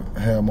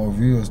have more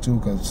viewers too,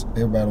 because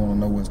everybody want to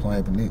know what's gonna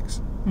happen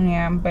next.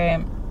 Yeah, but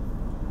I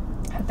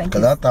think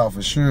because I thought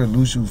for sure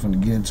Lucy was gonna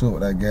get into it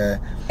with that guy,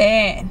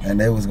 and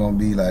they was gonna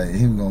be like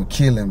he was gonna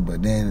kill him,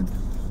 but then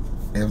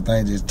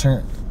everything just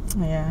turned.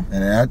 Yeah.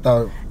 And I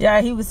thought.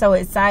 Yeah, he was so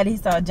excited. He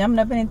started jumping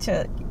up in the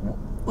truck.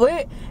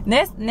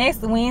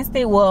 Next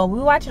Wednesday. Well, we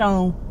watch it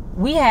on.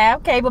 We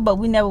have cable, but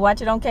we never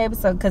watch it on cable,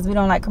 so because we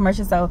don't like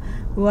commercials. So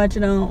we watch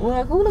it on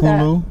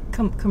Hulu.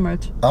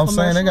 Commercial. I'm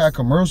saying they got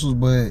commercials,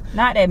 but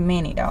not that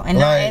many though, and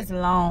not as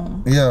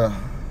long. Yeah.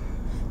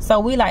 So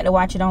we like to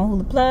watch it on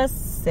Hulu Plus.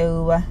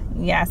 So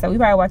yeah, so we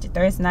probably watch it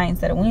Thursday night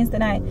instead of Wednesday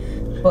night.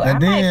 But I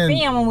might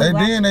film when we watch. And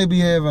then they be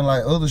having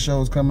like other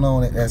shows coming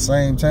on at the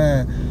same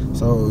time.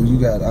 So you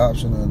got the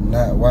option of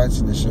not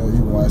watching the show. You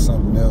can watch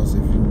something else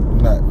if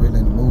you're not really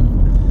in the mood.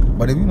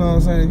 But if you know what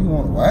I'm saying, if you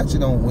want to watch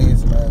it on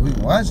Wednesday night, we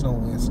can watch it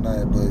on Wednesday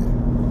night. But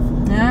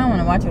I don't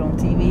want to watch it on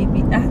TV.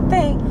 I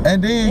think.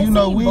 And then you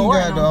know we ain't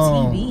got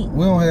the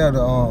we don't have the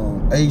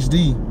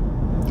HD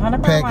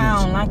package.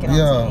 I don't like it on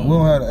TV. We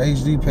don't have the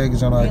HD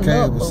package on our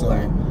cable. So,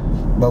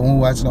 but when we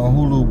watch it on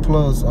Hulu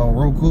Plus on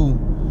Roku,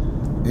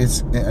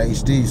 it's in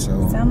HD,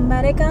 so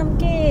somebody come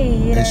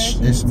get her.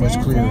 It's much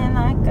clearer.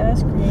 Like a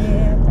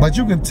script. But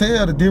you can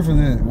tell the difference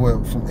in,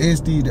 from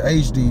SD to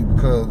HD,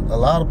 because a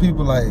lot of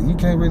people like you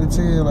can't really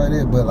tell like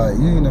that. But like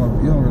you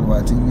don't really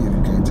watch TV if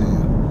you can't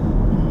tell.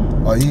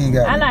 Or you ain't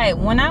got. I like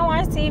when I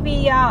watch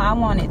TV, y'all. I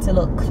want it to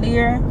look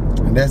clear.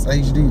 And that's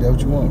HD. That's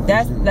what you want.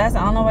 That's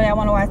the only way I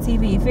want to watch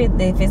TV. If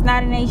it's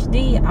not in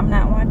HD, I'm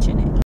not watching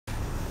it.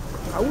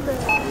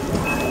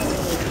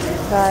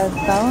 Guys,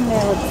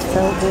 that looks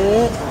so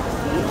good.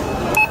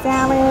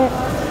 Salad,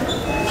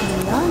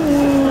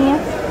 yummy.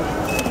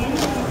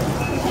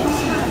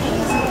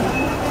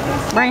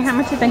 Brian, how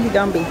much you think it's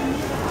gonna be?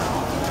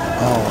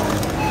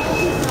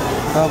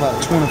 How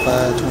about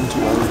 25,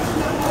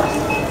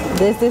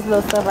 22 This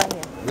little stuff right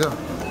here. Yeah.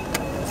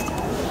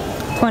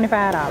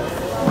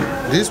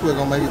 $25. This way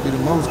gonna make it be the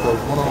most, cause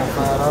one on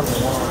 $5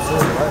 and one on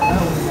 $7. Right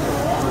now,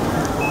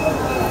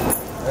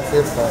 that's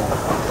everything.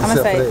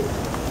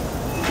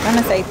 I'm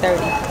gonna say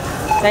 30,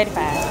 35.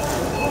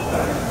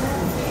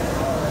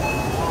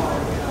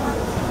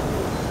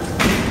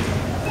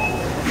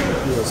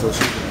 Yeah, so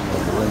she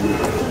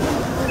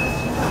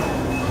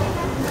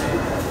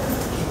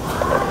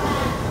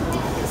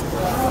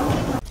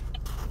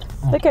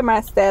Look at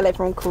my salad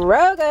from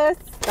Kroger's.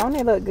 Don't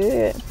it look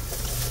good?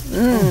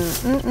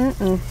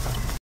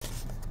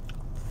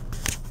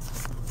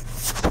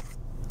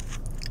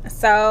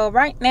 So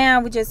right now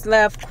we just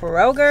left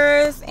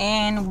Kroger's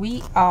and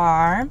we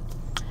are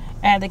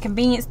at the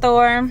convenience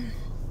store.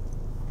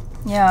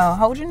 Yo,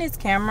 holding this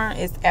camera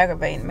is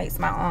aggravating. It makes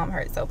my arm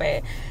hurt so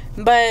bad.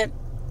 But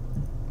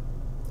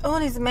oh,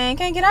 this man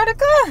can't get out of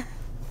the car.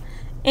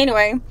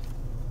 Anyway,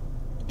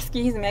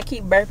 excuse me, I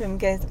keep burping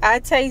because I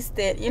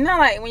tasted, you know,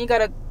 like when you go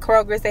to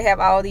Kroger's, they have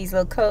all these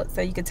little cups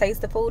so you can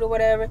taste the food or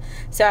whatever.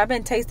 So I've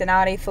been tasting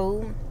all their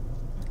food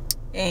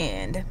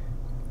and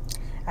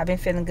I've been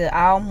feeling good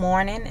all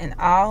morning and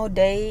all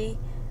day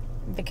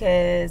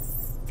because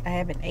I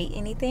haven't ate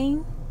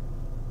anything.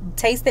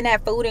 Tasting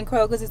that food in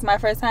Kroger's is my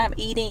first time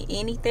eating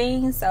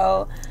anything,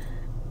 so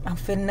I'm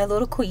feeling a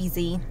little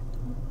queasy.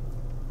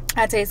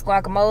 I taste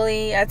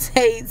guacamole. I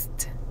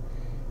taste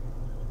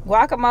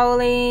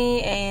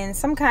guacamole and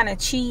some kind of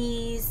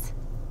cheese.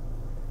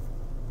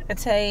 I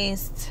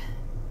taste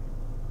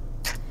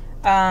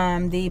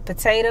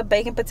the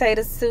bacon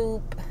potato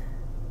soup.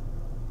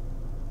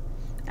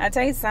 I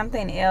taste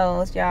something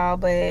else, y'all,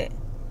 but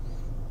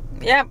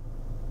yep,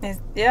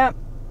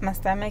 my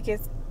stomach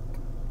is,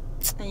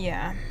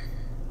 yeah,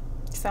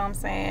 so I'm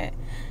saying.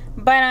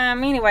 But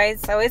anyway,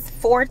 so it's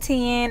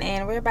 4:10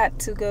 and we're about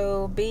to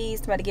go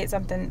Beast, about to get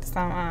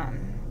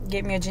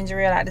get me a ginger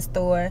ale at the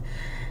store.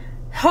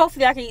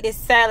 Hopefully I can eat this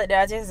salad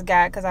that I just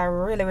got because I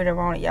really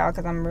want it, y'all,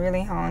 because I'm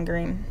really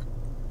hungry.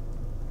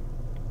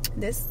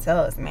 This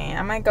sucks, man.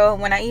 I might go,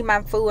 when I eat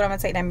my food, I'm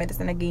gonna take that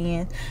medicine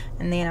again,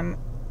 and then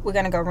we're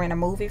gonna go rent a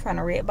movie from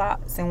the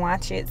Redbox and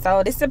watch it.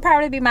 So this will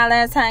probably be my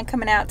last time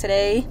coming out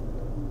today.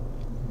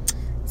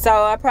 So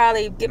I'll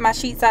probably get my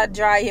sheets out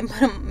dry and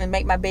put them and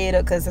make my bed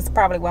up because that's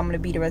probably where I'm going to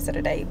be the rest of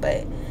the day.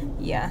 But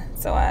yeah,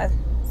 so I'll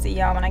see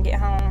y'all when I get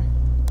home.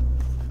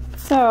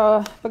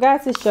 So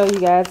forgot to show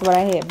you guys what I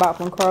had bought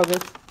from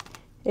Kroger's.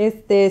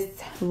 It's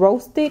this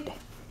roasted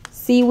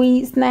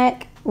seaweed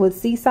snack with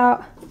sea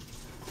salt.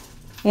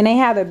 And they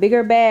have a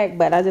bigger bag,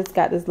 but I just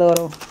got this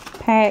little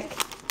pack.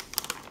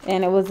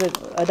 And it was $1.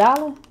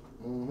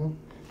 Mm-hmm.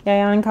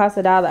 Yeah, it only cost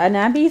 $1. And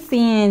I be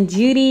seeing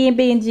Judy and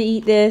Benji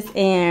eat this,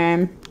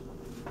 and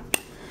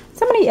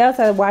somebody else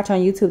I watch on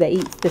YouTube that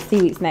eats the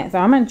seaweed snack. So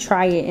I'm going to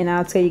try it and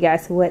I'll tell you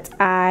guys what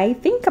I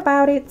think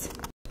about it.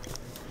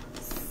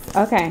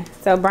 Okay,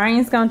 so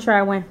Brian's going to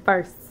try one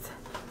first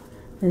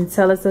and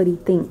tell us what he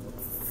thinks.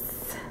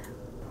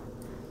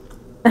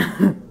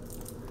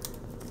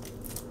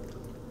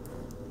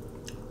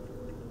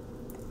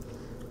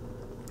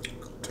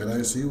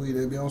 That seaweed,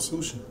 they be on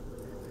sushi.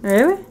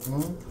 Really?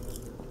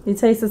 Mm-hmm. You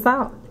taste the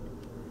salt.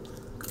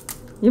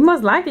 You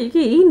must like it. You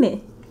keep eating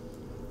it.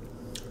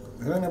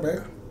 It ain't that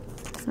bad.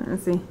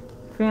 Let's see.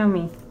 Film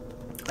me.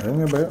 It ain't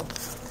that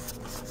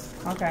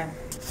bad. Okay.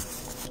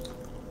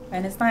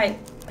 And it's like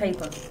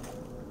paper.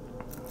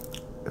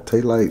 It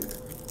tastes like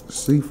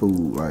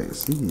seafood, like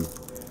sea.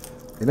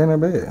 It ain't that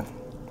bad.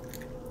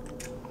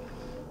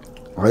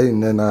 I ain't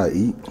nothing I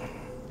eat.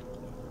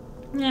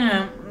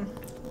 Yeah.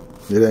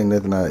 It ain't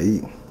nothing I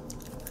eat.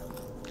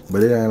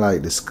 But it ain't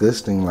like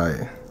disgusting,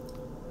 like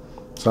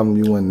something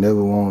you would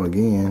never want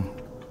again.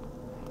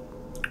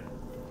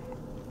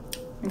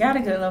 Got a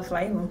good little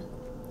flavor.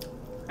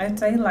 It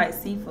tastes like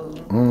seafood.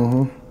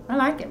 Mm-hmm. I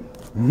like it.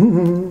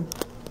 Mm-hmm.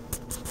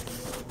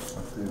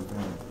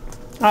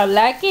 I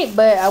like it,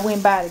 but I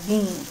wouldn't buy it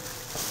again.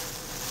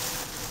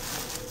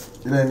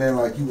 It ain't that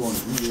like you want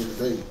to eat it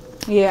today.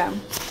 Yeah.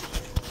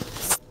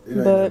 It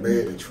ain't that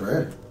bad to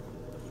try.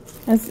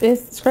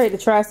 It's straight to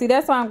try. See,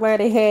 that's why I'm glad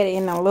they had it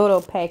in a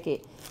little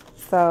packet.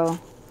 So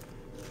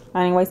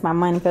I didn't waste my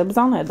money because it was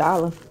only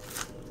 $1.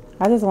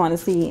 I just want to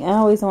see. I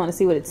always want to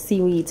see what the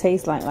seaweed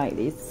tastes like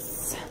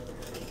this.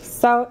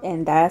 So,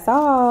 and that's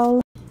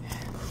all.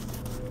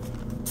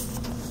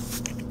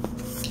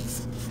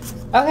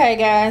 Okay,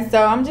 guys,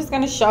 so I'm just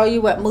gonna show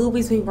you what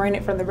movies we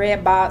rented from the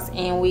Red Box,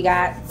 and we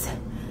got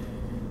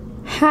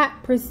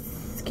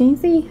Can you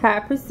see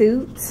Hot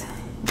Pursuit?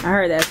 I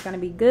heard that's gonna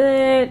be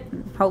good.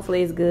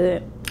 Hopefully it's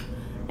good.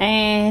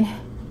 And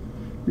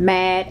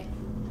Mad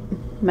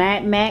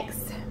Max.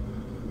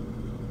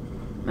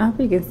 I hope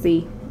you can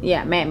see.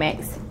 Yeah, Mad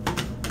Max.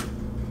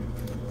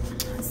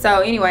 So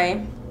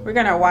anyway, we're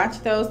gonna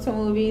watch those two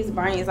movies.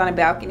 Barney is on the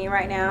balcony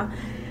right now.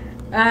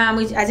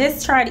 I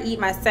just tried to eat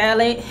my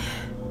salad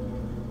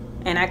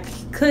and I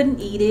couldn't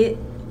eat it.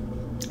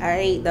 I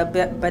ate the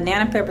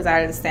banana peppers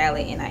out of the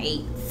salad, and I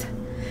ate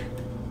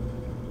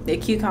the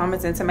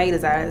cucumbers and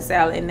tomatoes out of the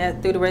salad, and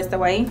that threw the rest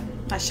away.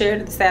 I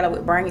shared the salad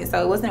with Bernie,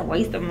 so it wasn't a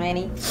waste of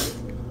money.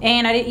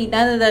 And I didn't eat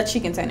none of the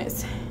chicken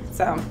tenders.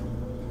 So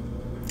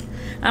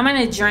I'm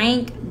gonna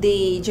drink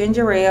the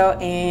ginger ale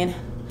and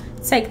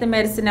take the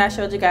medicine I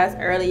showed you guys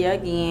earlier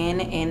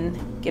again,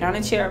 and get on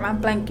a chair with my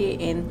blanket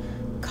and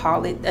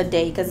call it a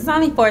day, because it's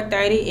only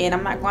 4:30 and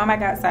I'm not going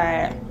back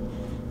outside.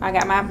 I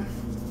got my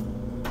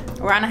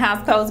around the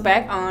house clothes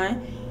back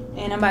on,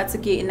 and I'm about to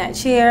get in that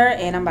chair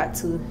and I'm about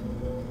to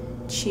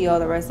chill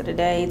the rest of the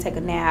day, take a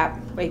nap,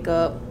 wake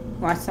up,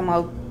 watch some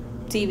more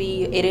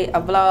TV, edit a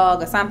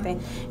vlog or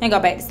something, and go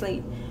back to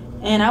sleep.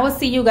 And I will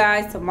see you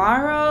guys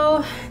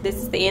tomorrow. This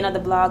is the end of the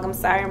vlog. I'm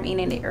sorry I'm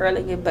ending it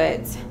earlier,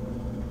 but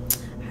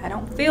I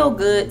don't feel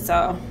good,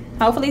 so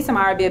hopefully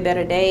tomorrow will be a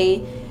better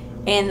day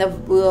and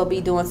we'll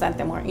be doing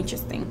something more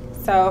interesting.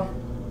 So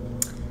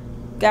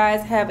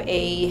guys, have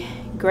a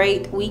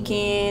great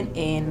weekend,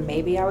 and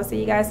maybe I will see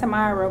you guys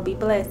tomorrow. Be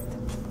blessed.